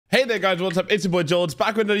Hey there guys, what's up? It's your boy George,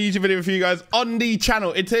 back with another YouTube video for you guys on the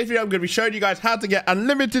channel. In today's video, I'm going to be showing you guys how to get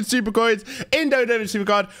unlimited super coins in WWE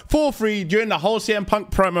Supercard for free during the whole CM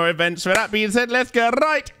Punk promo event. So with that being said, let's get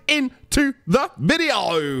right into the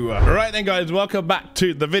video. Right then guys, welcome back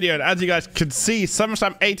to the video. And as you guys can see,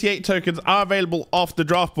 SummerSlam 88 tokens are available off the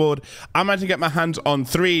draft board. I managed to get my hands on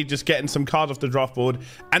 3, just getting some cards off the draft board.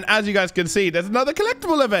 And as you guys can see, there's another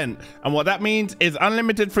collectible event. And what that means is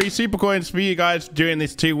unlimited free super coins for you guys during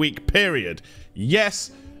this 2-week period.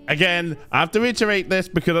 Yes, again, I have to reiterate this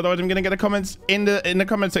because otherwise I'm gonna get the comments in the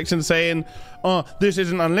comment section saying, oh, this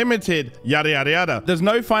isn't unlimited, yada yada yada. There's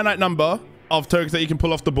no finite number of tokens that you can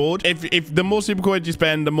pull off the board. If the more super coins you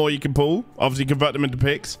spend, the more you can pull. Obviously convert them into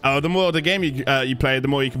picks. The more the game you play, the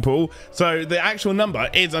more you can pull. So the actual number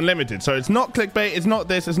is unlimited. So it's not clickbait, it's not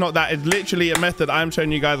this, it's not that. It's literally a method I'm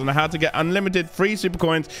showing you guys on how to get unlimited free super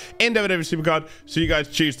coins in WWE Supercard, so you guys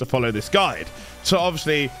choose to follow this guide. So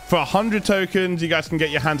obviously for 100 tokens, you guys can get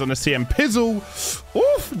your hands on a CM Pizzle.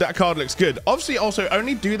 Oof, that card looks good. Obviously also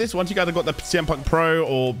only do this once you guys have got the CM Punk Pro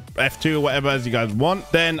or F2 or whatever as you guys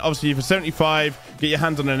want. Then obviously for 75, get your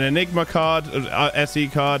hands on an Enigma card, SE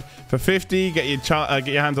card. For 50, get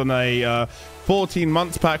your hands on a 14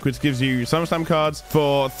 months pack, which gives you SummerSlam cards.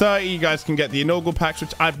 For 30, you guys can get the inaugural packs,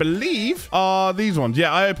 which I believe are these ones.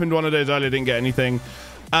 Yeah, I opened one of those earlier, didn't get anything.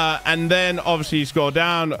 And then obviously you scroll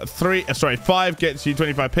down. 5 gets you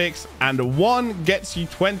 25 picks, and 1 gets you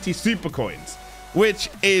 20 super coins, which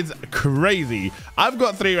is crazy. I've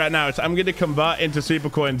got 3 right now, so I'm going to convert into super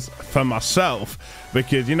coins for myself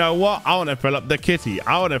because you know what? I want to fill up the kitty.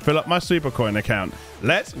 I want to fill up my super coin account.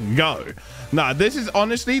 Let's go. Now, this is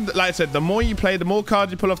honestly, like I said, the more you play, the more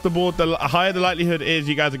cards you pull off the board, the higher the likelihood is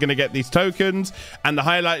you guys are going to get these tokens, and the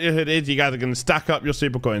higher likelihood is you guys are going to stack up your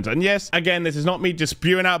super coins. And yes, again, this is not me just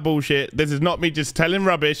spewing out bullshit. This is not me just telling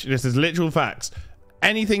rubbish. This is literal facts.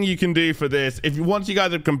 Anything you can do for this, once you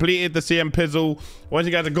guys have completed the CM Pizzle, once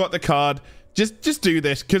you guys have got the card, just do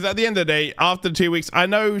this, because at the end of the day, after 2 weeks, I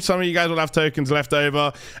know some of you guys will have tokens left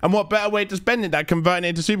over, and what better way to spend it than converting it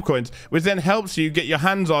into super coins, which then helps you get your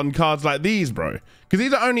hands on cards like these, bro, because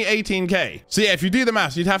these are only 18k. So yeah, if you do the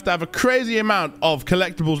maths, you'd have to have a crazy amount of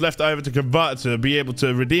collectibles left over to convert to be able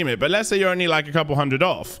to redeem it. But let's say you're only like a couple hundred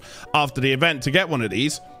off after the event to get one of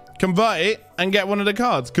these. Convert it and get one of the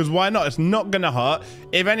cards, because why not? It's not gonna hurt.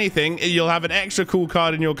 If anything, you'll have an extra cool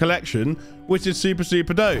card in your collection, which is super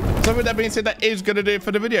dope. So with that being said, that is gonna do it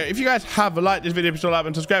for the video. If you guys have liked this video, please like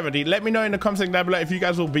and subscribe already. Let me know in the comment section down below if you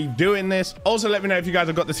guys will be doing this. Also let me know if you guys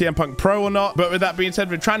have got the CM Punk Pro or not. But with that being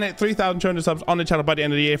said, we're trying to hit 3,200 subs on the channel by the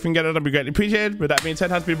end of the year. If we can get it, that'd be greatly appreciated. With that being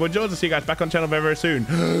said, has been your boy George. I'll see you guys back on channel very soon.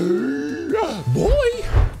 Boy.